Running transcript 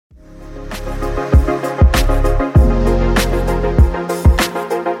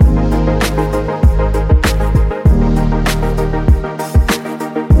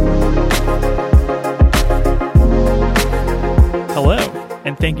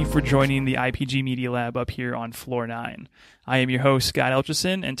you for joining the IPG Media Lab up here on Floor 9. I am your host, Scott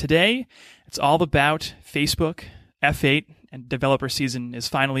Elchison, and today it's all about Facebook, F8, and developer season is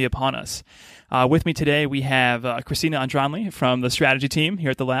finally upon us. With me today, we have Christina Andronli from the strategy team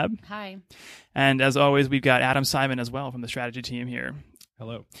here at the lab. Hi. And as always, we've got Adam Simon as well from the strategy team here.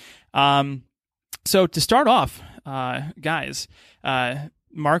 Hello. So to start off, guys,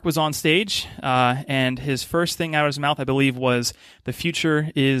 Mark was on stage, and his first thing out of his mouth, I believe, was the future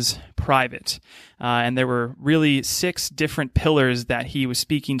is private. And there were really 6 different pillars that he was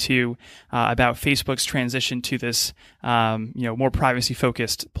speaking to about Facebook's transition to this, more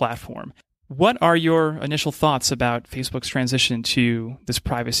privacy-focused platform. What are your initial thoughts about Facebook's transition to this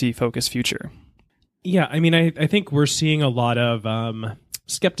privacy-focused future? Yeah, I mean, I think we're seeing a lot of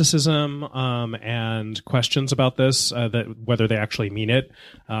skepticism and questions about this, that whether they actually mean it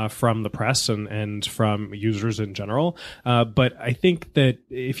from the press and from users in general. But I think that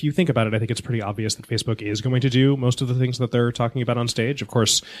if you think about it, I think it's pretty obvious that Facebook is going to do most of the things that they're talking about on stage. Of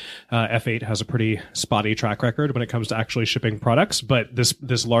course, F8 has a pretty spotty track record when it comes to actually shipping products, but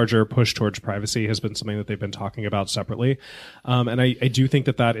this larger push towards privacy has been something that they've been talking about separately. And I do think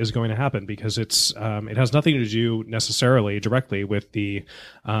that is going to happen because it has nothing to do necessarily directly with the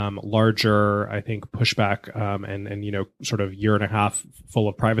larger, I think, pushback and sort of year and a half full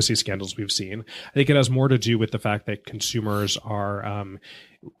of privacy scandals we've seen. I think it has more to do with the fact that consumers are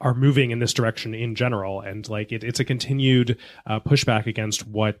moving in this direction in general, and it's a continued pushback against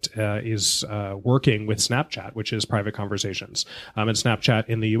what is working with Snapchat, which is private conversations. And Snapchat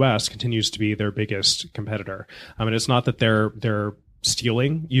in the US continues to be their biggest competitor. And it's not that they're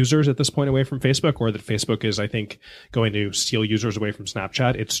stealing users at this point away from Facebook, or that Facebook is, I think, going to steal users away from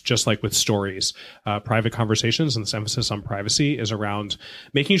Snapchat. It's just like with stories, private conversations, and this emphasis on privacy is around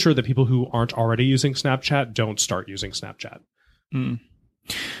making sure that people who aren't already using Snapchat don't start using Snapchat.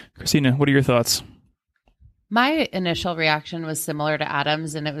 Christina, what are your thoughts? My initial reaction was similar to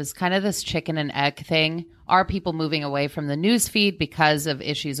Adam's, and it was kind of this chicken and egg thing. Are people moving away from the news feed because of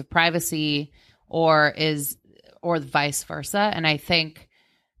issues of privacy, or vice versa? And I think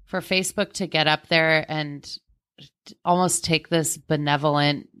for Facebook to get up there and almost take this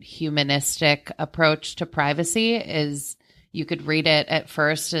benevolent, humanistic approach to privacy is, you could read it at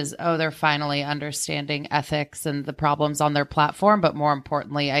first as, oh, they're finally understanding ethics and the problems on their platform. But more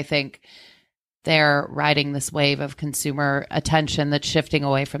importantly, I think they're riding this wave of consumer attention that's shifting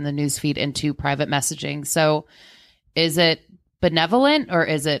away from the newsfeed into private messaging. So is it benevolent or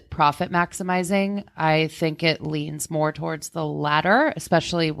is it profit maximizing? I think it leans more towards the latter,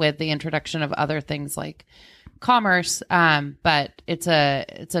 especially with the introduction of other things like commerce. But it's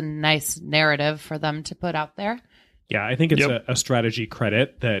a nice narrative for them to put out there. Yeah, I think it's a strategy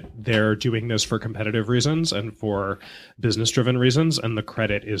credit that they're doing this for competitive reasons and for business-driven reasons. And the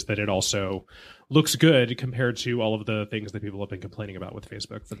credit is that it also looks good compared to all of the things that people have been complaining about with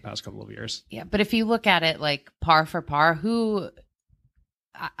Facebook for the past couple of years. Yeah, but if you look at it like par for par, who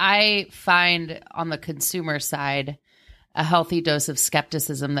I find on the consumer side a healthy dose of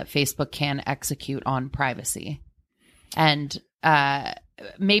skepticism that Facebook can execute on privacy. And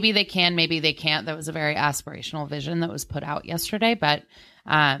maybe they can, maybe they can't. That was a very aspirational vision that was put out yesterday. But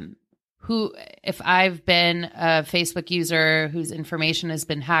if I've been a Facebook user whose information has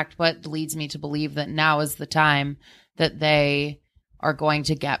been hacked, what leads me to believe that now is the time that they are going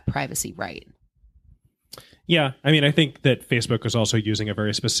to get privacy right? Yeah, I mean, I think that Facebook is also using a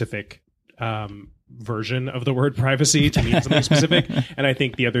very specific version of the word privacy to mean something specific. And I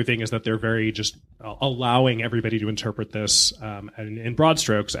think the other thing is that they're very just allowing everybody to interpret this in broad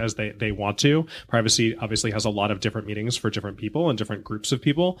strokes as they want to. Privacy obviously has a lot of different meanings for different people and different groups of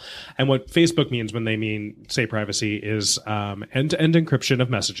people. And what Facebook means when they say privacy is end-to-end encryption of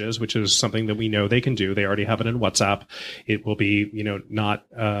messages, which is something that we know they can do. They already have it in WhatsApp. It will be, not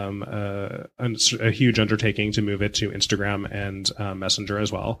a huge undertaking to move it to Instagram and Messenger as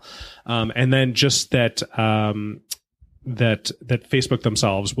well. And then just that Facebook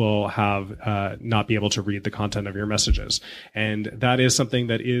themselves will have not be able to read the content of your messages, and that is something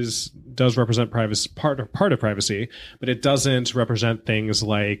that does represent privacy, part of privacy, but it doesn't represent things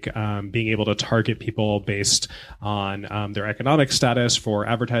like being able to target people based on their economic status for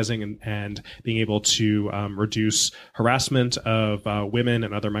advertising, and being able to reduce harassment of women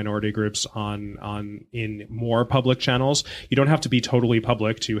and other minority groups in more public channels. You don't have to be totally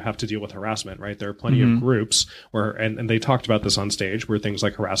public to have to deal with harassment, right? There are plenty of groups and they talked about this on stage, where things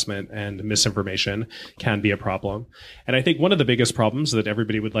like harassment and misinformation can be a problem. And I think one of the biggest problems that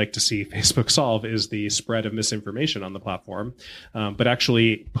everybody would like to see Facebook solve is the spread of misinformation on the platform. But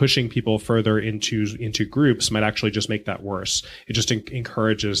actually pushing people further into groups might actually just make that worse. It just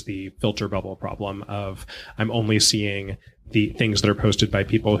encourages the filter bubble problem of I'm only seeing the things that are posted by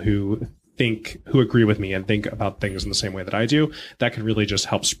people who agree with me and think about things in the same way that I do. That can really just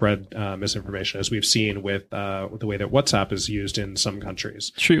help spread misinformation, as we've seen with the way that WhatsApp is used in some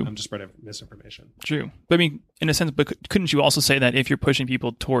countries. True. To spread misinformation. True. But I mean, in a sense, but couldn't you also say that if you're pushing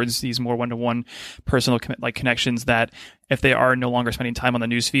people towards these more one-to-one personal connections, that if they are no longer spending time on the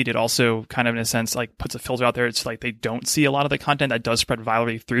newsfeed, it also kind of, in a sense, like puts a filter out there. It's like they don't see a lot of the content that does spread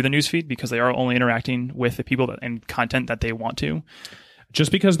virally through the newsfeed because they are only interacting with the people and content that they want to.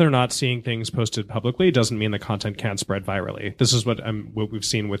 Just because they're not seeing things posted publicly doesn't mean the content can't spread virally. This is what we've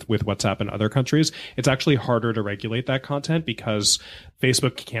seen with WhatsApp in other countries. It's actually harder to regulate that content because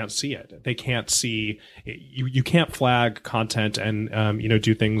Facebook can't see it. They can't see you can't flag content and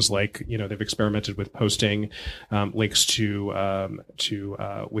do things like they've experimented with posting links to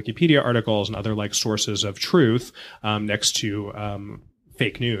Wikipedia articles and other like sources of truth next to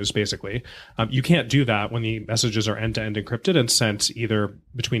fake news, basically. You can't do that when the messages are end-to-end encrypted and sent either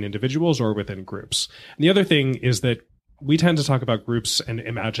between individuals or within groups. And the other thing is that we tend to talk about groups and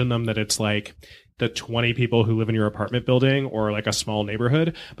imagine them that it's like the 20 people who live in your apartment building or like a small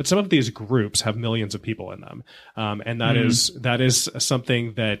neighborhood. But some of these groups have millions of people in them. And that is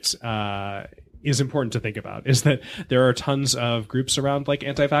something that is important to think about, is that there are tons of groups around, like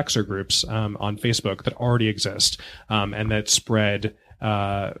anti-vaxxer groups on Facebook that already exist and that spread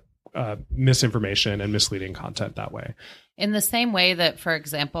misinformation and misleading content that way. In the same way that, for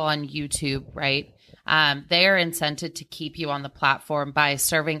example, on YouTube, right, they are incented to keep you on the platform by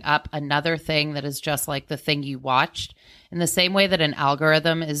serving up another thing that is just like the thing you watched. In the same way that an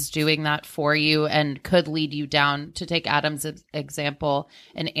algorithm is doing that for you and could lead you down, to take Adam's example,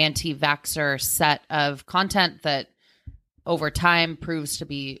 an anti-vaxxer set of content that over time proves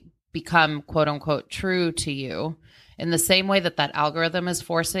to become quote unquote true to you. In the same way that algorithm is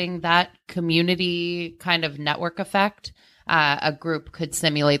forcing that community kind of network effect, a group could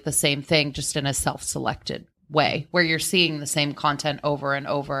simulate the same thing just in a self-selected way, where you're seeing the same content over and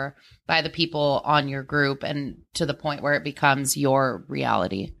over by the people on your group and to the point where it becomes your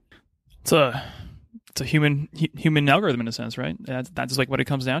reality. It's a human algorithm in a sense, right? That's just like what it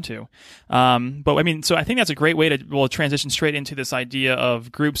comes down to. But I mean, so I think that's a great way to transition straight into this idea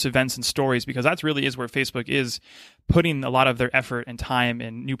of groups, events, and stories, because that really is where Facebook is putting a lot of their effort and time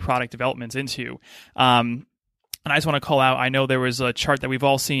and new product developments into. And I just want to call out, I know there was a chart that we've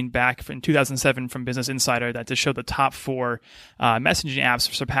all seen back in 2007 from Business Insider that just showed the top 4 messaging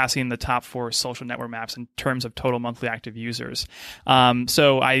apps surpassing the top 4 social network apps in terms of total monthly active users.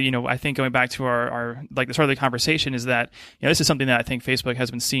 So I think going back to our like the start of the conversation is that this is something that I think Facebook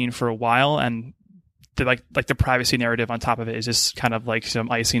has been seeing for a while, and the privacy narrative on top of it is just kind of like some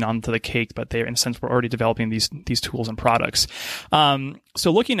icing onto the cake, but they, in a sense, were already developing these tools and products.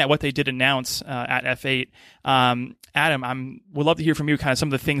 So looking at what they did announce at F8, Adam, would love to hear from you kind of some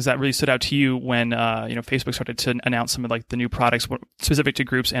of the things that really stood out to you when Facebook started to announce some of like the new products specific to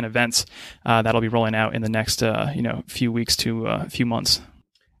groups and events that'll be rolling out in the next few weeks to a few months.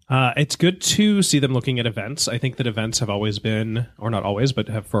 It's good to see them looking at events. I think that events have always been, or not always, but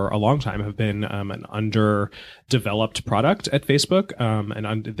have for a long time have been an underdeveloped product at Facebook.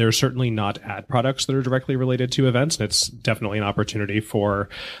 And there's certainly not ad products that are directly related to events. And it's definitely an opportunity to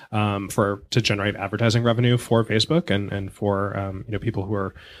generate advertising revenue for Facebook and for people who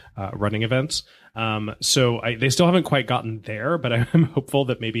are running events. So they still haven't quite gotten there, but I'm hopeful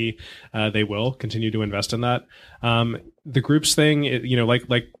that maybe they will continue to invest in that. The groups thing,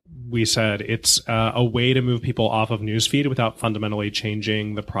 like we said, it's a way to move people off of newsfeed without fundamentally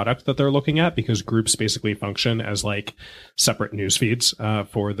changing the product that they're looking at, because groups basically function as like separate news feeds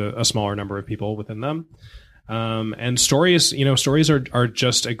for a smaller number of people within them. And stories are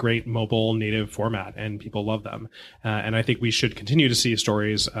just a great mobile native format, and people love them. And I think we should continue to see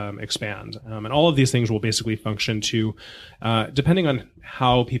stories expand. And all of these things will basically function to, depending on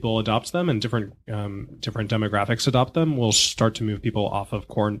how people adopt them and different demographics adopt them, will start to move people off of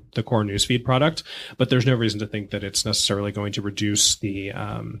the core newsfeed product. But there's no reason to think that it's necessarily going to reduce the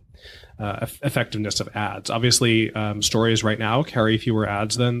effectiveness of ads. Obviously, stories right now carry fewer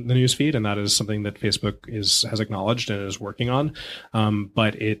ads than the newsfeed, and that is something that Facebook has acknowledged and is working on.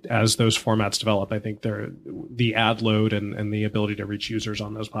 But as those formats develop, I think the ad load and the ability to reach users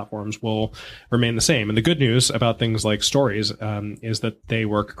on those platforms will remain the same. And the good news about things like stories is that that they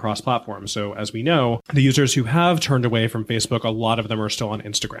work across platforms. So as we know, the users who have turned away from Facebook, a lot of them are still on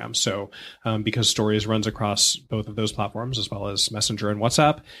Instagram. So because Stories runs across both of those platforms as well as Messenger and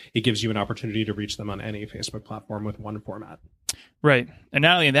WhatsApp, it gives you an opportunity to reach them on any Facebook platform with one format. Right. And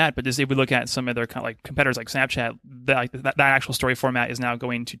not only that, but just if we look at some of their kind of like competitors like Snapchat, that actual story format is now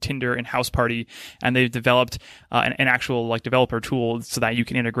going to Tinder and House Party, and they've developed an actual like developer tool so that you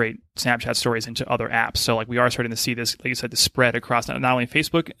can integrate Snapchat stories into other apps. So like we are starting to see this, like you said, the spread across not only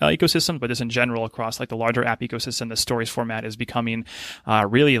Facebook ecosystems, but just in general across like the larger app ecosystem. The stories format is becoming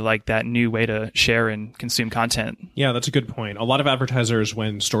really like that new way to share and consume content. Yeah, that's a good point. A lot of advertisers,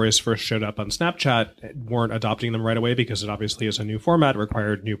 when stories first showed up on Snapchat, weren't adopting them right away because it obviously is a new format,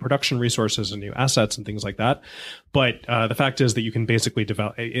 required new production resources and new assets and things like that. But the fact is that you can basically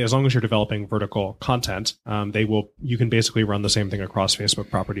develop, as long as you're developing vertical content, you can basically run the same thing across Facebook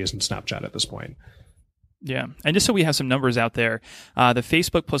properties and Snapchat at this point. Yeah. And just so we have some numbers out there, the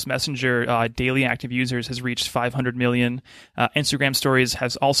Facebook plus Messenger daily active users has reached 500 million. Instagram Stories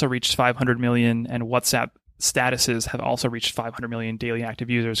has also reached 500 million, and WhatsApp statuses have also reached 500 million daily active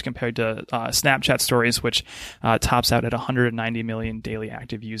users compared to Snapchat Stories, which tops out at 190 million daily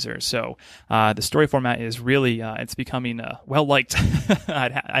active users. So the story format is really, it's becoming well-liked,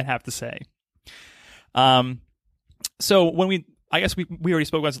 I'd have to say. So I guess we already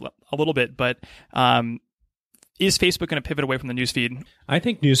spoke about this a little bit, but is Facebook going to pivot away from the newsfeed? I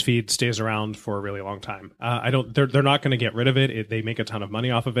think newsfeed stays around for a really long time. They're not going to get rid of it. They make a ton of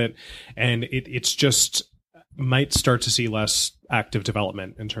money off of it, and it's just might start to see less active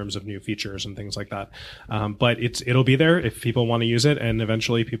development in terms of new features and things like that. But it'll be there if people want to use it. And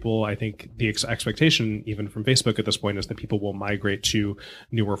eventually I think the expectation even from Facebook at this point is that people will migrate to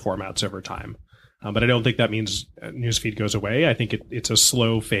newer formats over time. But I don't think that means newsfeed goes away. I think it's a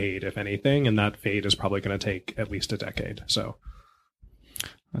slow fade, if anything, and that fade is probably going to take at least a decade. So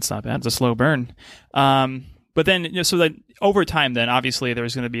that's not bad. It's a slow burn. But then, so that over time, then obviously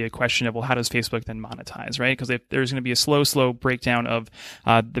there's going to be a question of, well, how does Facebook then monetize, right? Because if there's going to be a slow breakdown of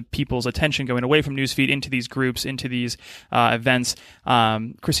the people's attention going away from newsfeed into these groups, into these events.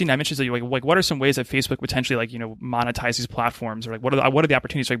 Christina, I mentioned that like what are some ways that Facebook potentially monetize these platforms, or like what are the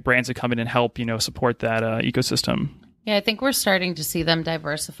opportunities for like brands to come in and help support that ecosystem? Yeah, I think we're starting to see them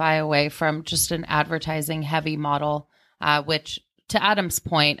diversify away from just an advertising heavy model, which to Adam's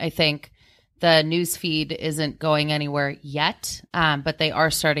point, I think the newsfeed isn't going anywhere yet, but they are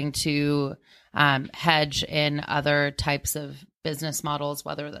starting to hedge in other types of business models,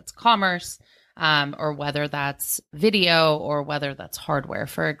 whether that's commerce or whether that's video or whether that's hardware,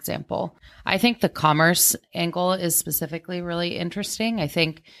 for example. I think the commerce angle is specifically really interesting. I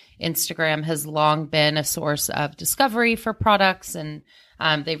think Instagram has long been a source of discovery for products, and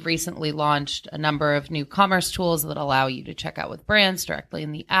they've recently launched a number of new commerce tools that allow you to check out with brands directly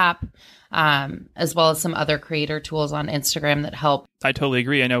in the app, as well as some other creator tools on Instagram that help. I totally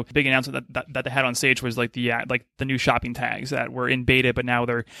agree. I know the big announcement that they had on stage was like the new shopping tags that were in beta, but now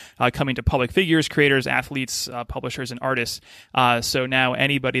they're coming to public figures, creators, athletes, publishers, and artists. So now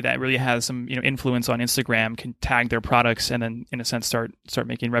anybody that really has some influence on Instagram can tag their products and then, in a sense, start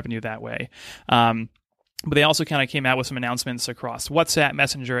making revenue that way. But they also kind of came out with some announcements across WhatsApp,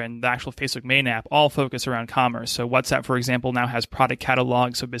 Messenger, and the actual Facebook main app, all focused around commerce. So WhatsApp, for example, now has product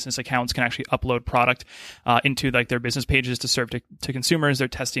catalogs, so business accounts can actually upload product into like their business pages to serve to consumers. They're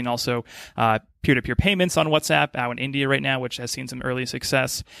testing also peer-to-peer payments on WhatsApp out in India right now, which has seen some early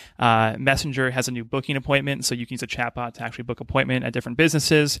success. Messenger has a new booking appointment, so you can use a chatbot to actually book appointment at different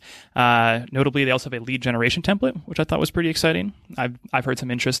businesses. Notably, they also have a lead generation template, which I thought was pretty exciting. I've heard some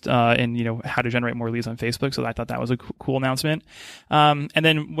interest in how to generate more leads on Facebook, so I thought that was a cool announcement. And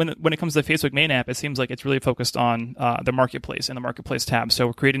then when it comes to the Facebook main app, it seems like it's really focused on the marketplace and the marketplace tab. So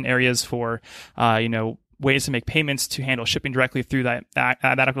we're creating areas for ways to make payments to handle shipping directly through that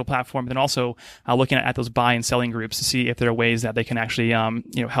actual platform, but then also looking at those buy and selling groups to see if there are ways that they can actually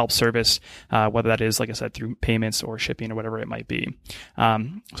help service, whether that is, like I said, through payments or shipping or whatever it might be.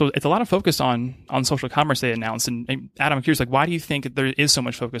 So it's a lot of focus on social commerce they announced. And Adam, I'm curious, why do you think there is so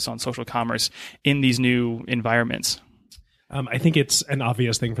much focus on social commerce in these new environments? I think it's an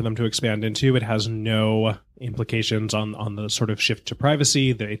obvious thing for them to expand into. It has no implications on the sort of shift to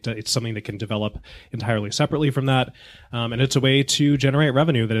privacy. It's something that can develop entirely separately from that. And it's a way to generate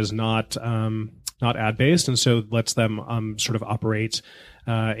revenue that is not ad-based, and so lets them sort of operate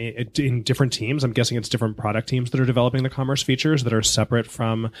in different teams. I'm guessing it's different product teams that are developing the commerce features that are separate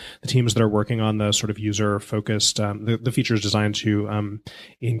from the teams that are working on the sort of user focused, the features designed to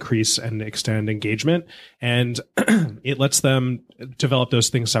increase and extend engagement. And it lets them develop those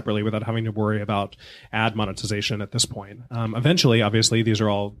things separately without having to worry about ad monetization at this point. Eventually, obviously, these are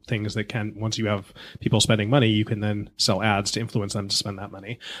all things that can, once you have people spending money, you can then sell ads to influence them to spend that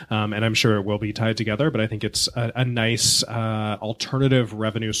money. And I'm sure it will be tied together, but I think it's a nice alternative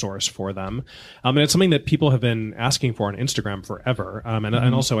revenue source for them. And it's something that people have been asking for on Instagram forever.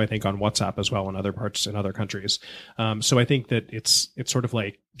 And also I think on WhatsApp as well in other parts, in other countries. So I think that it's sort of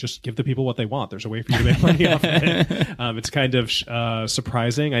like, just give the people what they want. There's a way for you to make money off of it. It's kind of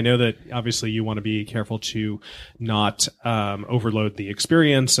surprising. I know that obviously you want to be careful to not overload the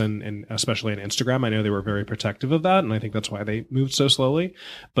experience, and especially on Instagram. I know they were very protective of that, and I think that's why they moved so slowly.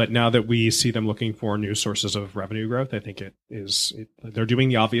 But now that we see them looking for new sources of revenue growth, I think they're doing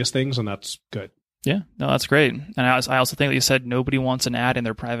the obvious things, and that's good. Yeah, no, that's great. And I also think that you said nobody wants an ad in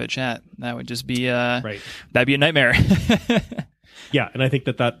their private chat. That would just be right. That'd be a nightmare. Yeah, and I think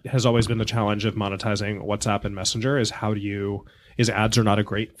that has always been the challenge of monetizing WhatsApp and Messenger is ads are not a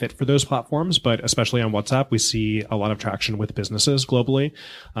great fit for those platforms, but especially on WhatsApp, we see a lot of traction with businesses globally.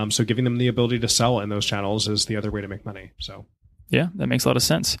 So giving them the ability to sell in those channels is the other way to make money. So yeah, that makes a lot of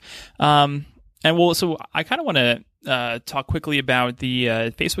sense. So I kind of want to talk quickly about the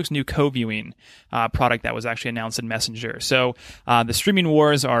Facebook's new co-viewing product that was actually announced in Messenger. So the streaming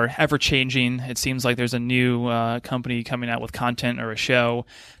wars are ever changing. It seems like there's a new company coming out with content or a show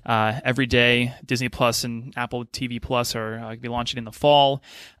every day. Disney Plus and Apple TV Plus are going to be launching in the fall.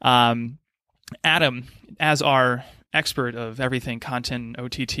 Adam, as our expert of everything content,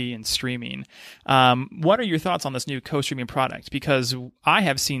 OTT, and streaming, what are your thoughts on this new co-streaming product? Because I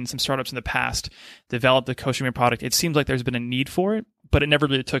have seen some startups in the past develop the co-streaming product. It seems like there's been a need for it, but it never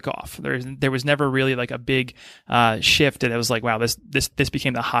really took off. There was never really like a big shift that it was like, wow, this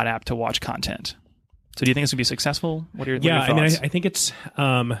became the hot app to watch content. So do you think it's going to be successful? What are your thoughts? I mean, I think it's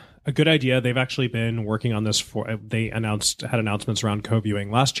a good idea. They've actually been working on this they had announcements around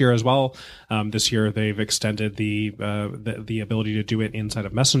co-viewing last year as well. This year they've extended the ability to do it inside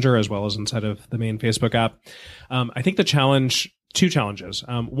of Messenger as well as inside of the main Facebook app. I think two challenges.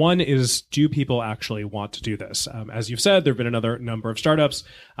 One is, do people actually want to do this? As you've said, there have been another number of startups.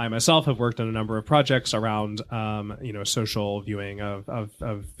 I myself have worked on a number of projects around, social viewing of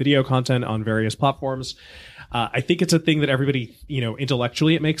video content on various platforms. I think it's a thing that everybody,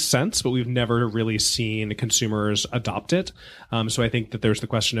 intellectually it makes sense, but we've never really seen consumers adopt it. So I think that there's the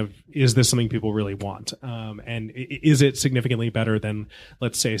question of, is this something people really want? And is it significantly better than,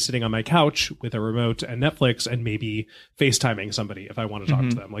 let's say, sitting on my couch with a remote and Netflix and maybe FaceTiming somebody if I want to talk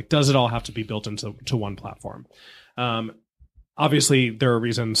to them? Like, does it all have to be built into one platform? Obviously, there are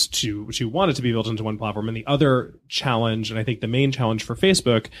reasons to want it to be built into one platform. And the other challenge, and I think the main challenge for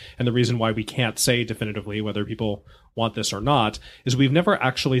Facebook, and the reason why we can't say definitively whether people want this or not, is we've never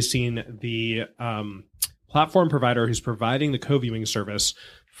actually seen the platform provider who's providing the co-viewing service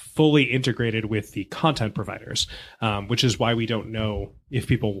fully integrated with the content providers, which is why we don't know if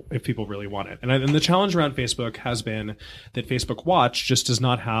people really want it. And the challenge around Facebook has been that Facebook Watch just does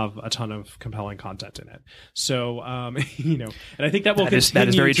not have a ton of compelling content in it. So, and I think that will that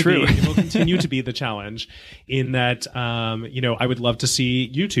is very true. It will continue to be the challenge in that, I would love to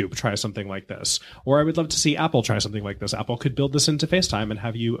see YouTube try something like this, or I would love to see Apple try something like this. Apple could build this into FaceTime and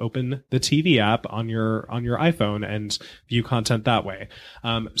have you open the TV app on your iPhone and view content that way.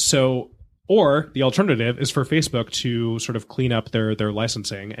 Or the alternative is for Facebook to sort of clean up their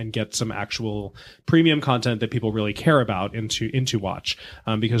licensing and get some actual premium content that people really care about into Watch,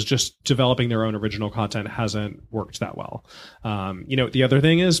 because just developing their own original content hasn't worked that well. The other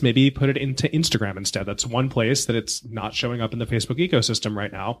thing is maybe put it into Instagram instead. That's one place that it's not showing up in the Facebook ecosystem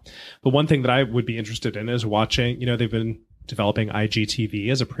right now. But one thing that I would be interested in is watching, they've been developing IGTV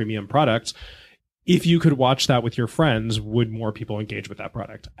as a premium product. If you could watch that with your friends, would more people engage with that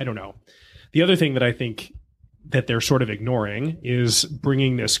product? I don't know. The other thing that I think that they're sort of ignoring is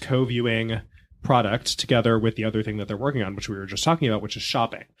bringing this co-viewing product together with the other thing that they're working on, which we were just talking about, which is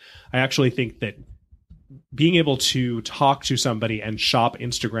shopping. I actually think that being able to talk to somebody and shop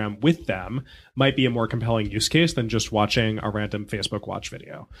Instagram with them might be a more compelling use case than just watching a random Facebook Watch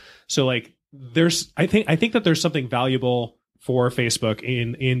video. So I think that there's something valuable for Facebook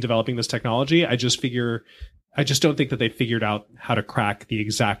in developing this technology. I just don't think that they figured out how to crack the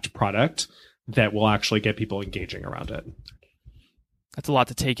exact product that will actually get people engaging around it. That's a lot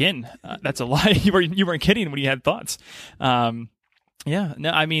to take in. That's a lot. You weren't kidding when you had thoughts. Yeah, no,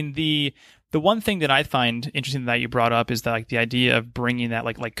 I mean the one thing that I find interesting that you brought up is that like the idea of bringing that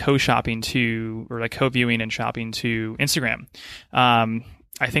like co-shopping to or like co-viewing and shopping to Instagram.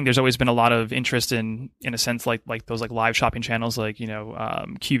 I think there's always been a lot of interest in a sense like those like live shopping channels like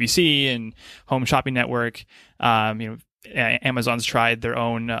QVC and Home Shopping Network. Amazon's tried their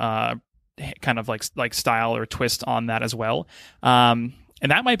own kind of like style or twist on that as well. And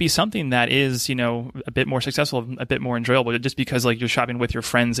that might be something that is, a bit more successful, a bit more enjoyable, just because like you're shopping with your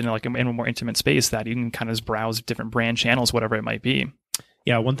friends in like in a more intimate space that you can kind of browse different brand channels, whatever it might be.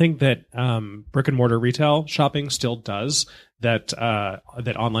 Yeah, one thing that brick and mortar retail shopping still does that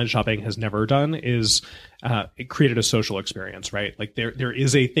online shopping has never done is it created a social experience, right? Like there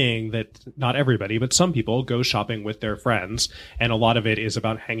is a thing that not everybody, but some people go shopping with their friends, and a lot of it is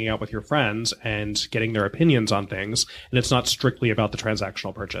about hanging out with your friends and getting their opinions on things, and it's not strictly about the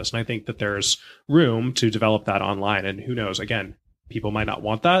transactional purchase. And I think that there's room to develop that online, and who knows, again, people might not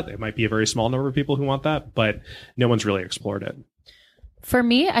want that. It might be a very small number of people who want that, but no one's really explored it. For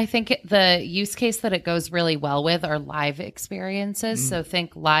me, I think the use case that it goes really well with are live experiences. So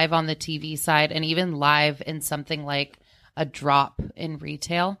think live on the TV side and even live in something like a drop in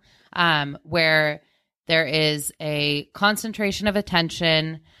retail, where there is a concentration of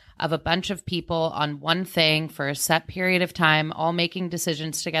attention of a bunch of people on one thing for a set period of time, all making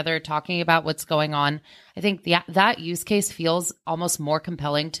decisions together, talking about what's going on. I think that use case feels almost more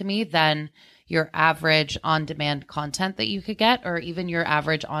compelling to me than your average on-demand content that you could get, or even your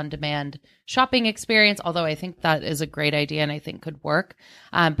average on-demand shopping experience, although I think that is a great idea and I think could work.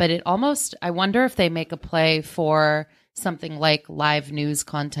 But I wonder if they make a play for something like live news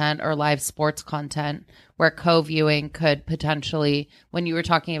content or live sports content, where co-viewing could potentially, when you were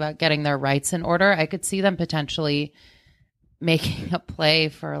talking about getting their rights in order, I could see them potentially making a play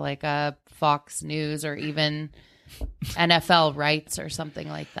for like a Fox News or even NFL rights or something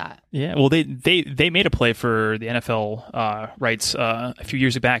like that. Yeah, well, they made a play for the NFL rights a few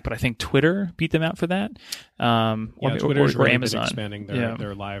years back, but I think Twitter beat them out for that. Twitter's or really Amazon expanding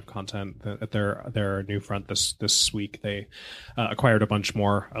their live content at their new front this week. They acquired a bunch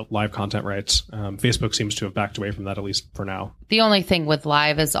more live content rights. Facebook seems to have backed away from that, at least for now. The only thing with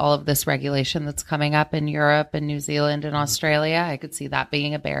live is all of this regulation that's coming up in Europe and New Zealand and Australia. I could see that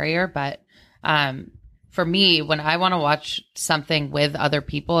being a barrier, but for me, when I want to watch something with other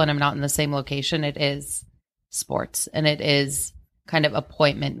people and I'm not in the same location, it is sports and it is kind of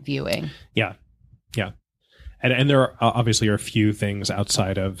appointment viewing. Yeah. And there are obviously a few things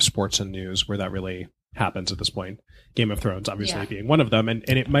outside of sports and news where that really happens at this point. Game of Thrones obviously being one of them. And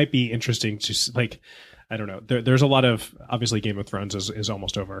it might be interesting to like, I don't know. There's a lot of, obviously Game of Thrones is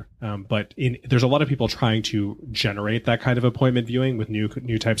almost over. But there's a lot of people trying to generate that kind of appointment viewing with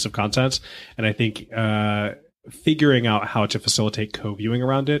new types of content. And I think figuring out how to facilitate co-viewing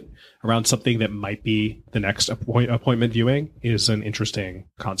around something that might be the next appointment viewing is an interesting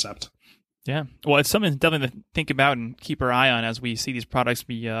concept. Yeah. Well, it's something definitely to think about and keep our eye on as we see these products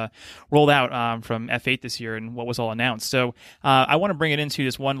be rolled out from F8 this year and what was all announced. So I want to bring it into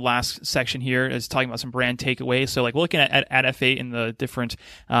this one last section here is talking about some brand takeaways. So like looking at F8 and the different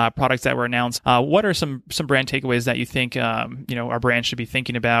products that were announced, what are some brand takeaways that you think our brand should be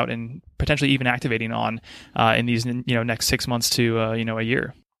thinking about and potentially even activating on in these next 6 months to a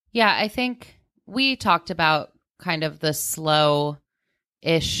year? Yeah, I think we talked about kind of the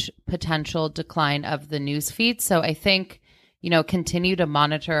slow-ish potential decline of the newsfeed. So I think, continue to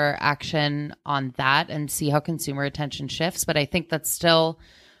monitor action on that and see how consumer attention shifts. But I think that's still,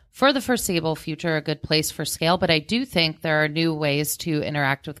 for the foreseeable future, a good place for scale. But I do think there are new ways to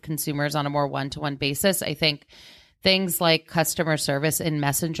interact with consumers on a more one-to-one basis. I think things like customer service in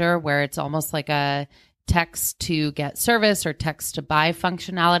Messenger, where it's almost like a text to get service or text to buy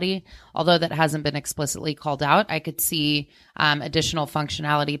functionality, although that hasn't been explicitly called out. I could see additional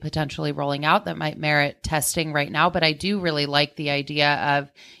functionality potentially rolling out that might merit testing right now. But I do really like the idea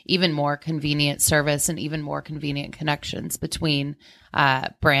of even more convenient service and even more convenient connections between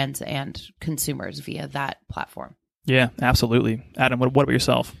brands and consumers via that platform. Yeah, absolutely. Adam, what about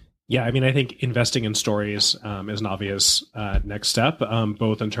yourself? Yeah, I mean, I think investing in stories is an obvious next step,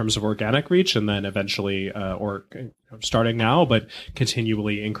 both in terms of organic reach and then eventually, or starting now, but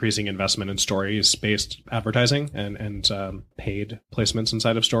continually increasing investment in stories-based advertising and paid placements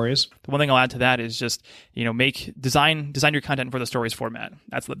inside of stories. The one thing I'll add to that is just design your content for the stories format.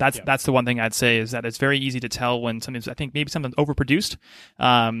 That's the one thing I'd say is that it's very easy to tell when something's overproduced.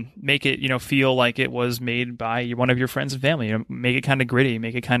 Make it feel like it was made by one of your friends and family. Make it kind of gritty.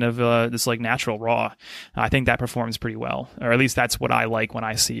 Make it kind of this like natural raw. I think that performs pretty well, or at least that's what I like when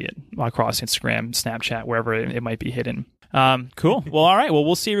I see it across Instagram, Snapchat, wherever it might be hitting. hidden. Cool. Well, all right. Well,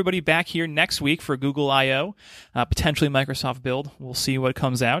 we'll see everybody back here next week for Google I/O, potentially Microsoft Build. We'll see what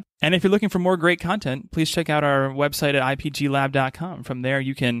comes out. And if you're looking for more great content, please check out our website at ipglab.com. From there,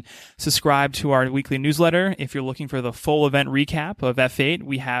 you can subscribe to our weekly newsletter. If you're looking for the full event recap of F8,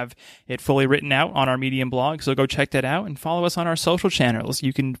 we have it fully written out on our Medium blog. So go check that out and follow us on our social channels.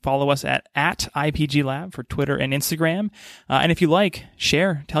 You can follow us at @IPGLab for Twitter and Instagram. And if you like,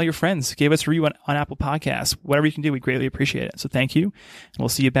 share, tell your friends, give us a review on Apple Podcasts. Whatever you can do, we greatly appreciate it. So thank you. And we'll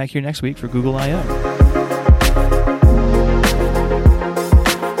see you back here next week for Google I/O.